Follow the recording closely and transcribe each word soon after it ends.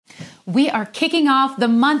we are kicking off the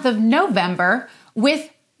month of November with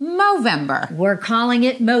Movember. We're calling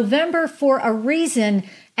it Movember for a reason.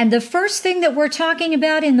 And the first thing that we're talking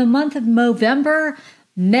about in the month of Movember,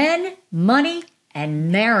 men, money,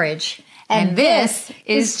 and marriage. And this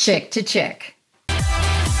is Chick to Chick.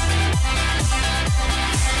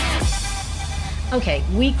 Okay,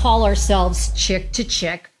 we call ourselves Chick to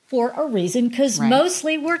Chick for a reason because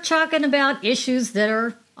mostly we're talking about issues that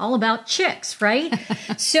are all about chicks, right?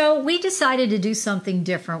 So we decided to do something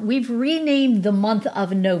different. We've renamed the month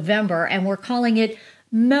of November and we're calling it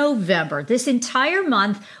Movember. This entire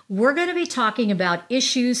month, we're going to be talking about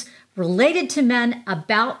issues related to men,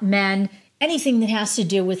 about men, anything that has to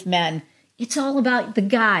do with men. It's all about the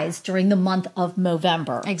guys during the month of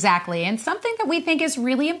Movember. Exactly. And something that we think is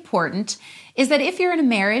really important is that if you're in a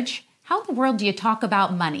marriage, how in the world do you talk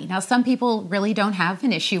about money? Now, some people really don't have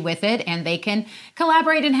an issue with it and they can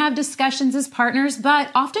collaborate and have discussions as partners,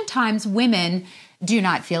 but oftentimes women do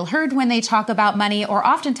not feel heard when they talk about money, or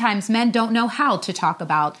oftentimes men don't know how to talk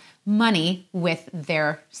about money with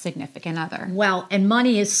their significant other. Well, and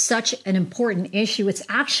money is such an important issue. It's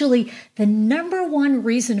actually the number one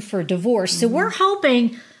reason for divorce. So we're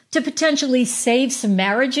hoping to potentially save some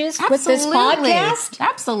marriages with this podcast.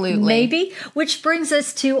 Absolutely. Maybe. Which brings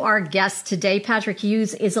us to our guest today. Patrick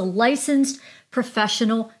Hughes is a licensed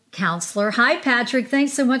professional counselor. Hi, Patrick.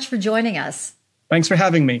 Thanks so much for joining us. Thanks for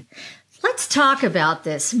having me. Let's talk about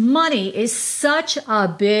this. Money is such a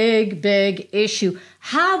big, big issue.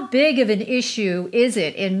 How big of an issue is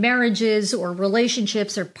it in marriages or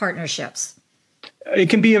relationships or partnerships?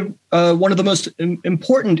 It can be one of the most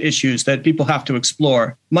important issues that people have to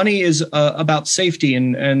explore. Money is about safety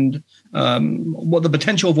and what the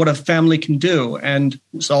potential of what a family can do. And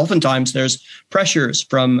so oftentimes there's pressures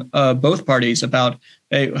from both parties about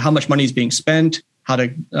how much money is being spent, how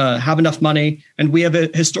to have enough money. And we have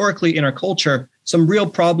historically in our culture some real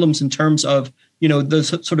problems in terms of the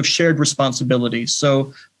sort of shared responsibilities.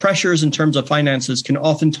 So pressures in terms of finances can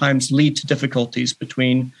oftentimes lead to difficulties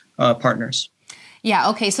between partners.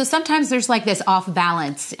 Yeah. Okay. So sometimes there's like this off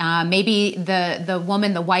balance. Maybe the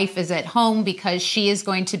woman, the wife is at home because she is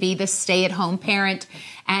going to be the stay-at-home parent,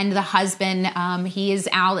 and the husband, he is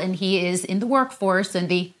out and he is in the workforce and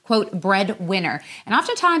the quote breadwinner. And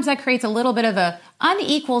oftentimes that creates a little bit of a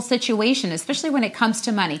unequal situation, especially when it comes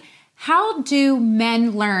to money. How do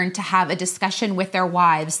men learn to have a discussion with their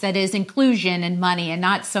wives that is inclusion and money and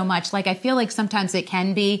not so much like I feel like sometimes it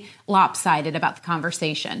can be lopsided about the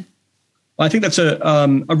conversation? Well, I think that's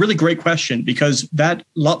a really great question because that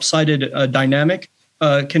lopsided dynamic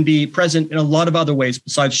can be present in a lot of other ways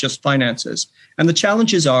besides just finances. And the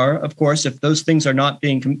challenges are, of course, if those things are not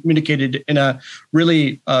being communicated in a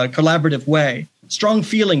really collaborative way, strong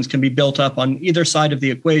feelings can be built up on either side of the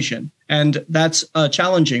equation. And that's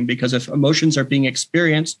challenging because if emotions are being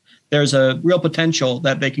experienced, there's a real potential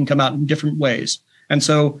that they can come out in different ways. And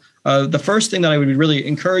so the first thing that I would really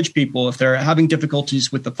encourage people, if they're having difficulties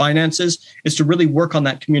with the finances, is to really work on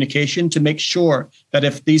that communication to make sure that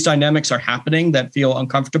if these dynamics are happening that feel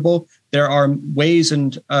uncomfortable, there are ways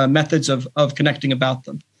and methods of connecting about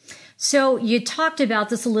them. So you talked about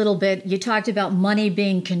this a little bit. You talked about money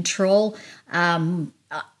being control.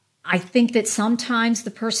 I think that sometimes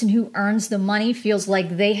the person who earns the money feels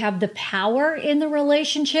like they have the power in the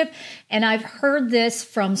relationship. And I've heard this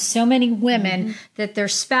from so many women that their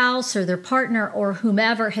spouse or their partner or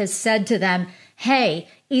whomever has said to them, hey,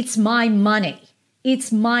 it's my money.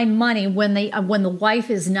 It's my money when the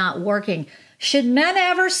wife is not working. Should men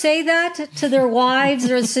ever say that to their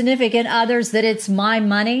wives or significant others that it's my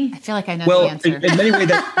money? I feel like I know the answer. In many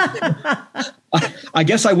ways, I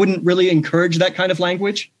guess I wouldn't really encourage that kind of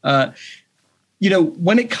language.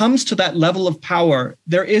 When it comes to that level of power,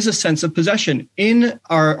 there is a sense of possession in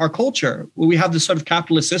our culture. We have this sort of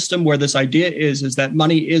capitalist system where this idea is that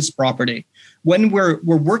money is property. When we're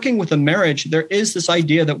working with a marriage, there is this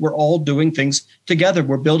idea that we're all doing things together.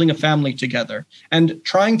 We're building a family together, and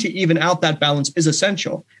trying to even out that balance is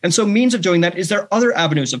essential. And so means of doing that is there other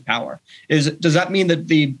avenues of power? Does that mean that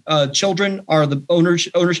the children are the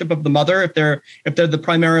ownership of the mother if they're the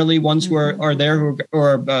primarily ones who are there who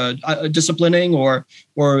are disciplining or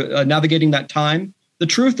navigating that time? The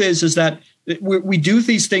truth is that we do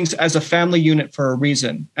these things as a family unit for a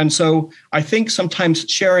reason. And so I think sometimes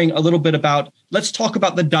sharing a little bit about, let's talk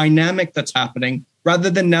about the dynamic that's happening rather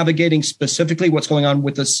than navigating specifically what's going on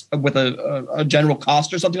with a general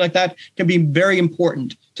cost or something like that can be very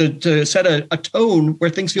important to set a tone where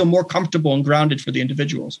things feel more comfortable and grounded for the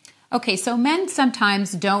individuals. Okay, so men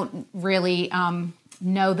sometimes don't really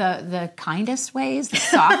know the kindest ways, the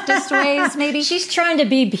softest ways, maybe. She's trying to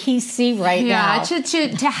be PC right now. Yeah,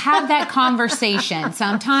 to have that conversation.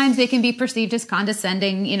 Sometimes it can be perceived as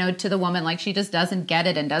condescending, to the woman, like she just doesn't get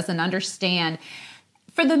it and doesn't understand.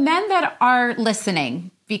 For the men that are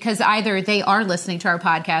listening, because either they are listening to our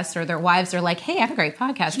podcast or their wives are like, hey, I have a great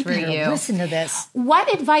podcast for you. Listen to this.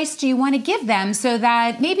 What advice do you want to give them so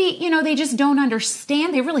that maybe, they just don't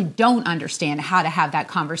understand, they really don't understand how to have that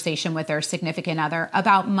conversation with their significant other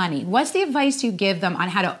about money? What's the advice you give them on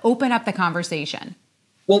how to open up the conversation?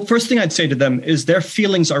 Well, first thing I'd say to them is their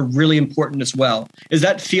feelings are really important as well. Is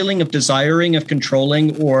that feeling of desiring, of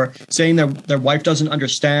controlling, or saying their wife doesn't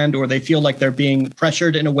understand, or they feel like they're being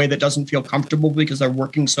pressured in a way that doesn't feel comfortable because they're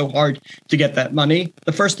working so hard to get that money?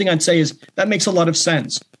 The first thing I'd say is that makes a lot of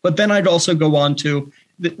sense. But then I'd also go on to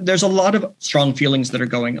there's a lot of strong feelings that are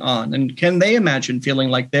going on. And can they imagine feeling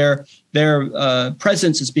like their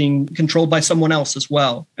presence is being controlled by someone else as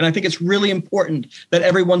well? And I think it's really important that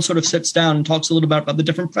everyone sort of sits down and talks a little bit about the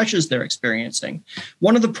different pressures they're experiencing.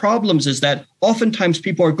 One of the problems is that oftentimes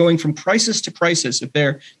people are going from crisis to crisis if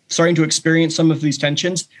they're starting to experience some of these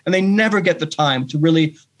tensions, and they never get the time to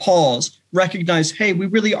really pause, recognize, hey, we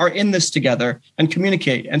really are in this together, and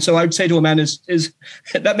communicate. And so I would say to a man is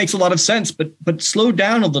that makes a lot of sense, but slow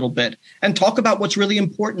down a little bit and talk about what's really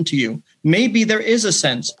important to you. Maybe there is a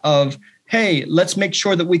sense of, hey, let's make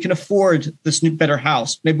sure that we can afford this new, better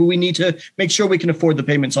house. Maybe we need to make sure we can afford the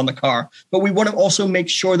payments on the car. But we want to also make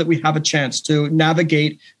sure that we have a chance to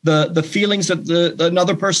navigate the feelings that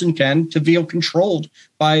another person can, to feel controlled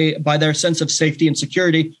by their sense of safety and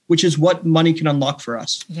security, which is what money can unlock for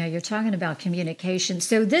us. Yeah, you're talking about communication.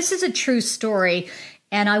 So this is a true story.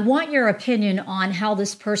 And I want your opinion on how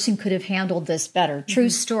this person could have handled this better. True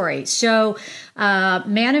story. So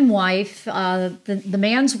man and wife, the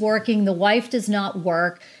man's working, the wife does not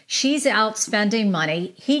work. She's out spending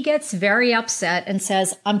money. He gets very upset and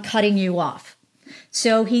says, I'm cutting you off.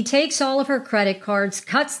 So he takes all of her credit cards,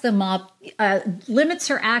 cuts them up, limits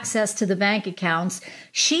her access to the bank accounts.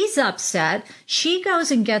 She's upset. She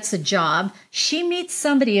goes and gets a job. She meets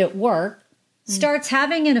somebody at work, starts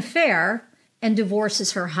having an affair, and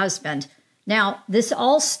divorces her husband. Now, this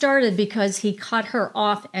all started because he cut her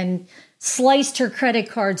off and sliced her credit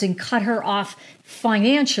cards and cut her off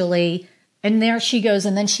financially. And there she goes,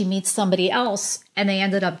 and then she meets somebody else, and they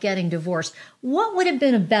ended up getting divorced. What would have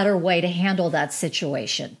been a better way to handle that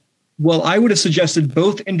situation? Well, I would have suggested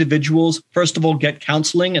both individuals, first of all, get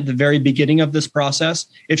counseling at the very beginning of this process.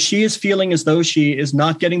 If she is feeling as though she is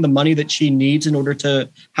not getting the money that she needs in order to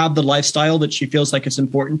have the lifestyle that she feels like is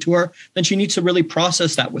important to her, then she needs to really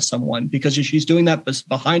process that with someone, because if she's doing that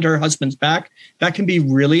behind her husband's back, that can be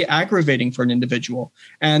really aggravating for an individual.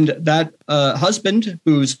 And that husband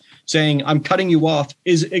who's saying, I'm cutting you off,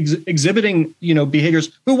 is exhibiting, behaviors.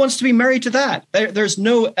 Who wants to be married to that? There's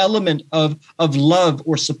no element of love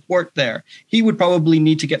or support there. He would probably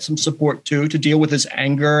need to get some support too, to deal with his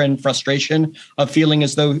anger and frustration of feeling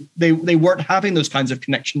as though they weren't having those kinds of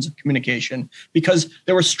connections of communication, because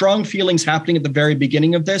there were strong feelings happening at the very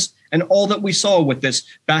beginning of this. And all that we saw with this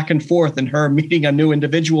back and forth and her meeting a new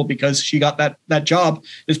individual because she got that job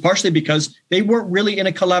is partially because they weren't really in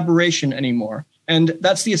a collaboration anymore. And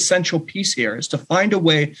that's the essential piece here, is to find a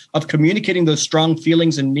way of communicating those strong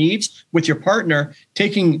feelings and needs with your partner,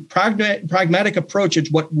 taking pragmatic approach at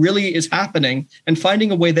what really is happening, and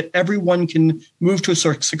finding a way that everyone can move to a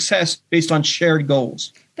sort of success based on shared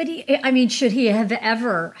goals. But should he have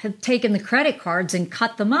ever taken the credit cards and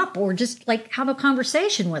cut them up, or just have a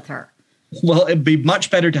conversation with her? Well, it'd be much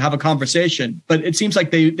better to have a conversation, but it seems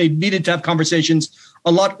like they needed to have conversations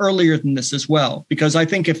a lot earlier than this as well, because I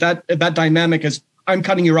think if that dynamic is, I'm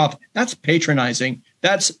cutting you off, that's patronizing.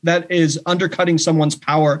 That is undercutting someone's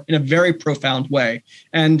power in a very profound way.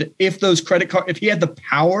 And if those if he had the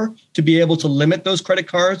power to be able to limit those credit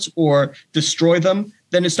cards or destroy them,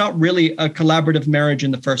 then it's not really a collaborative marriage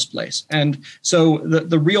in the first place. And so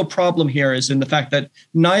the real problem here is in the fact that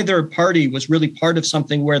neither party was really part of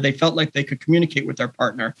something where they felt like they could communicate with their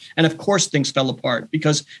partner. And of course, things fell apart,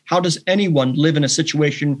 because how does anyone live in a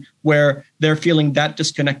situation where they're feeling that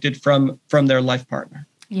disconnected from their life partner?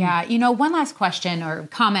 Yeah. One last question or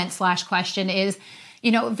comment/question is,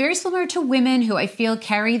 very similar to women who I feel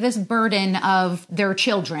carry this burden of their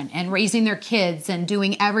children and raising their kids and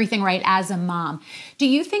doing everything right as a mom. Do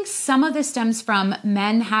you think some of this stems from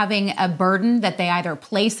men having a burden that they either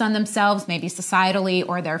place on themselves, maybe societally,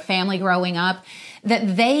 or their family growing up,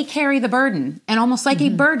 that they carry the burden and almost like a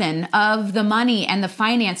burden of the money and the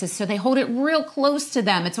finances? So they hold it real close to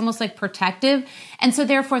them. It's almost like protective. And so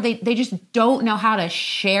therefore they just don't know how to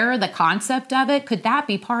share the concept of it. Could that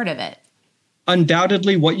be part of it?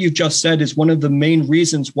 undoubtedly what you've just said is one of the main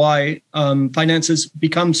reasons why finances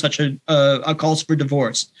become such a cause for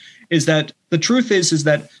divorce. Is that the truth is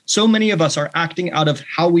that so many of us are acting out of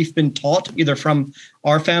how we've been taught, either from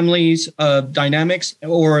our families' dynamics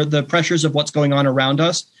or the pressures of what's going on around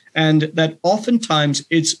us. And that oftentimes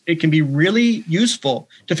it can be really useful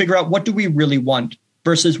to figure out what do we really want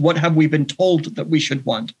versus what have we been told that we should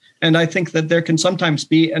want. And I think that there can sometimes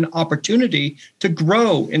be an opportunity to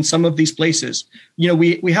grow in some of these places. You know,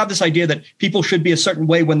 we have this idea that people should be a certain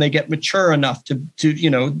way when they get mature enough to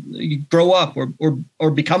grow up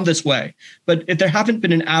or become this way. But if there haven't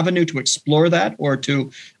been an avenue to explore that or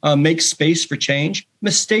to make space for change,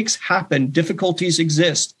 mistakes happen, difficulties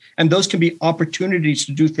exist. And those can be opportunities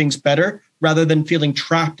to do things better rather than feeling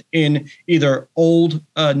trapped in either old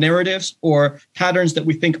narratives or patterns that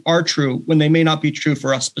we think are true when they may not be true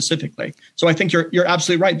for us specifically. So I think you're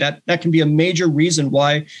absolutely right. That can be a major reason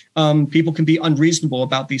why people can be unreasonable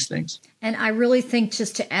about these things. And I really think,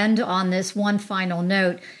 just to end on this one final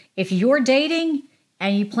note, if you're dating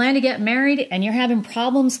and you plan to get married and you're having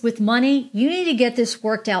problems with money, you need to get this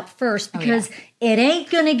worked out first, because it ain't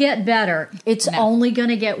going to get better. It's only going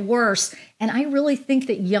to get worse. And I really think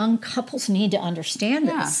that young couples need to understand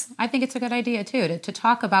this. I think it's a good idea too, to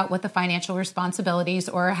talk about what the financial responsibilities,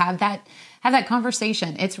 or have that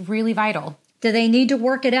conversation. It's really vital. Do they need to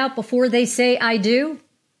work it out before they say I do?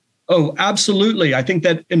 Oh, absolutely. I think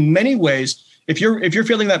that in many ways, if you're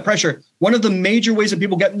feeling that pressure, one of the major ways that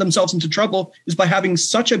people get themselves into trouble is by having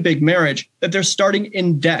such a big marriage that they're starting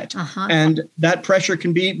in debt. And that pressure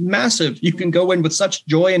can be massive. You can go in with such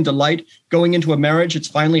joy and delight going into a marriage. It's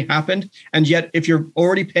finally happened. And yet, if you're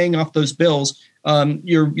already paying off those bills,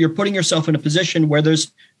 you're putting yourself in a position where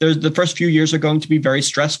there's the first few years are going to be very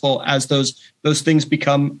stressful as those things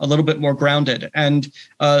become a little bit more grounded. And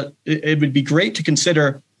it would be great to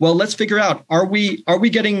consider, well, let's figure out, are we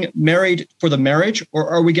getting married for the marriage, or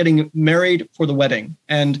are we getting married for the wedding?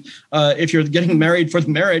 And if you're getting married for the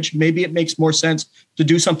marriage, maybe it makes more sense to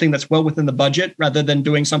do something that's well within the budget rather than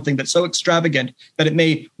doing something that's so extravagant that it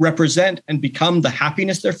may represent and become the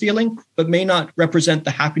happiness they're feeling, but may not represent the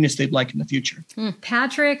happiness they'd like in the future.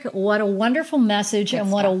 Patrick, what a wonderful message,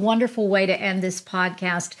 and what a wonderful way to end this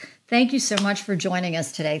podcast. Thank you so much for joining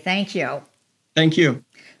us today. Thank you. Thank you.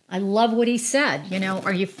 I love what he said. You know,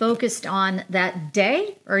 are you focused on that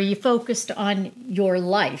day, or are you focused on your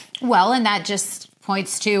life? Well, and that just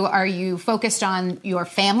points to, are you focused on your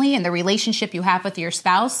family and the relationship you have with your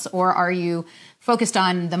spouse, or are you focused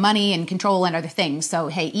on the money and control and other things? So,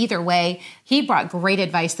 hey, either way, he brought great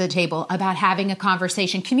advice to the table about having a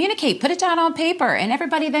conversation. Communicate, put it down on paper, and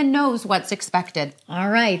everybody then knows what's expected. All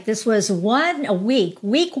right. This was week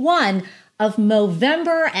one of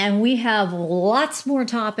November, and we have lots more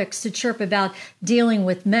topics to chirp about dealing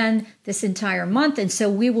with men this entire month. And so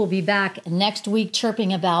we will be back next week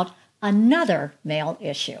chirping about another male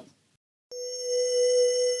issue.